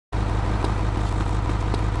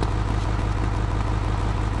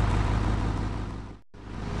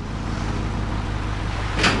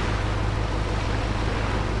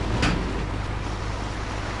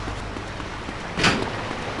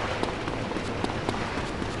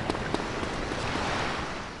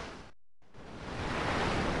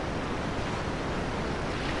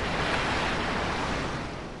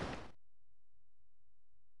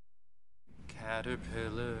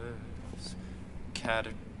Caterpillars.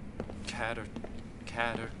 Catter.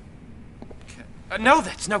 No,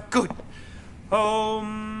 that's no good.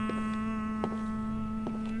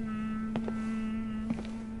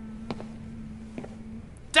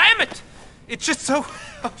 Damn it! It's just so...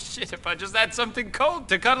 Oh, shit, if I just had something cold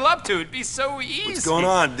to cuddle up to, it'd be so easy. What's going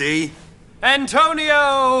on, D?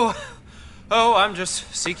 Antonio! Oh, I'm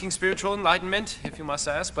just seeking spiritual enlightenment, if you must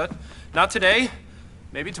ask, but not today.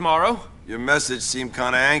 Maybe tomorrow. Your message seemed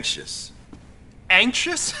kind of anxious.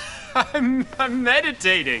 Anxious? I'm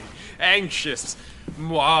meditating. Anxious.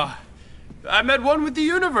 Moi. I'm at one with the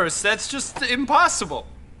universe. That's just impossible.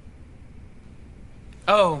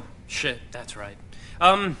 Oh, shit, that's right.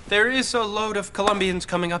 There is a load of Colombians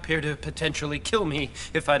coming up here to potentially kill me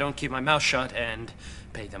if I don't keep my mouth shut and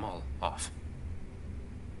pay them all off.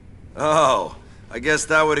 Oh, I guess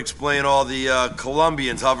that would explain all the,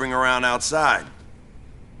 Colombians hovering around outside.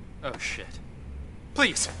 Oh, shit.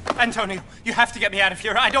 Please, Antonio, you have to get me out of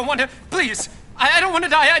here. I don't want to... Please! I don't want to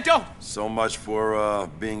die, I don't! So much for,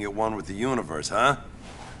 being at one with the universe, huh?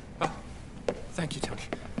 Oh, thank you, Toni.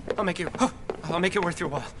 I'll make it worth your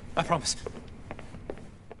while. I promise.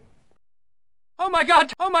 Oh my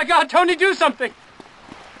God, Toni, do something!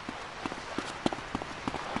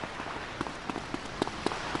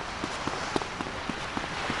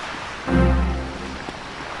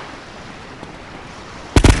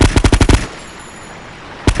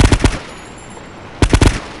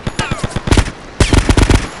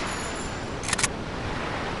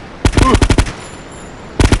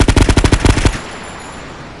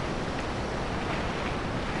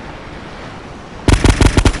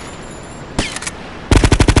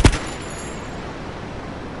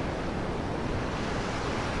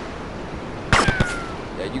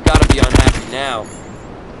 You gotta be unhappy now.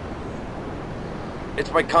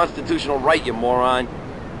 It's my constitutional right, you moron.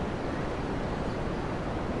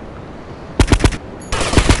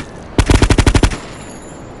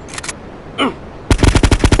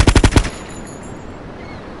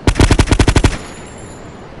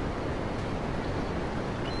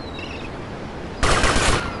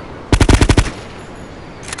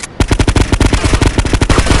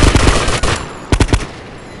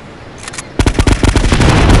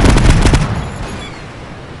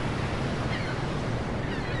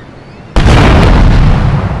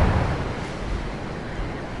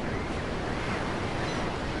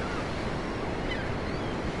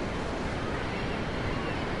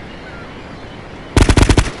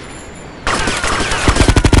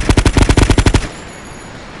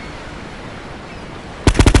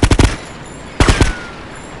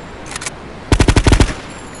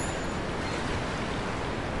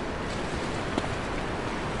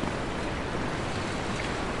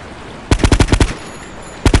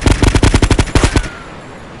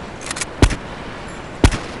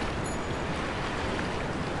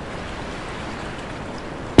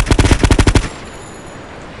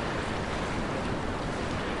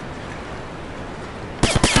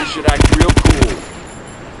 Should act real cool.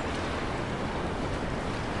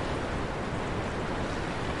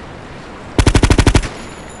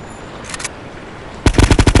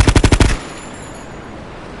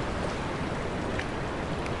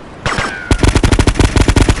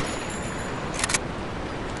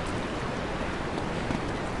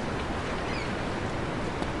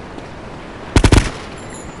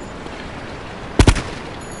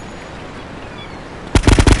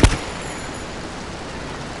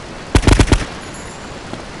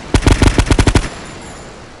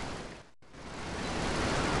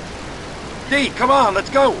 D, come on, let's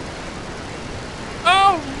go!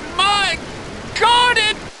 Oh my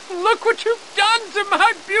garden! Look what you've done to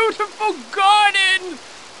my beautiful garden!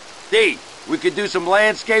 D, we could do some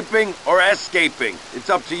landscaping or escaping. It's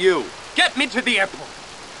up to you. Get me to the airport!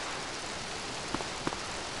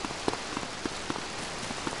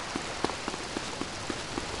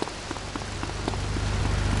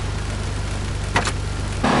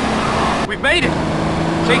 We've made it!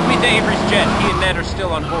 Take me to Avery's jet. He and Ned are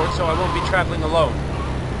still on board, so I won't be traveling alone.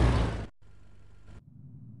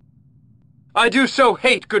 I do so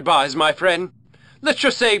hate goodbyes, my friend. Let's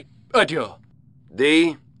just say adieu.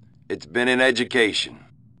 D, it's been an education.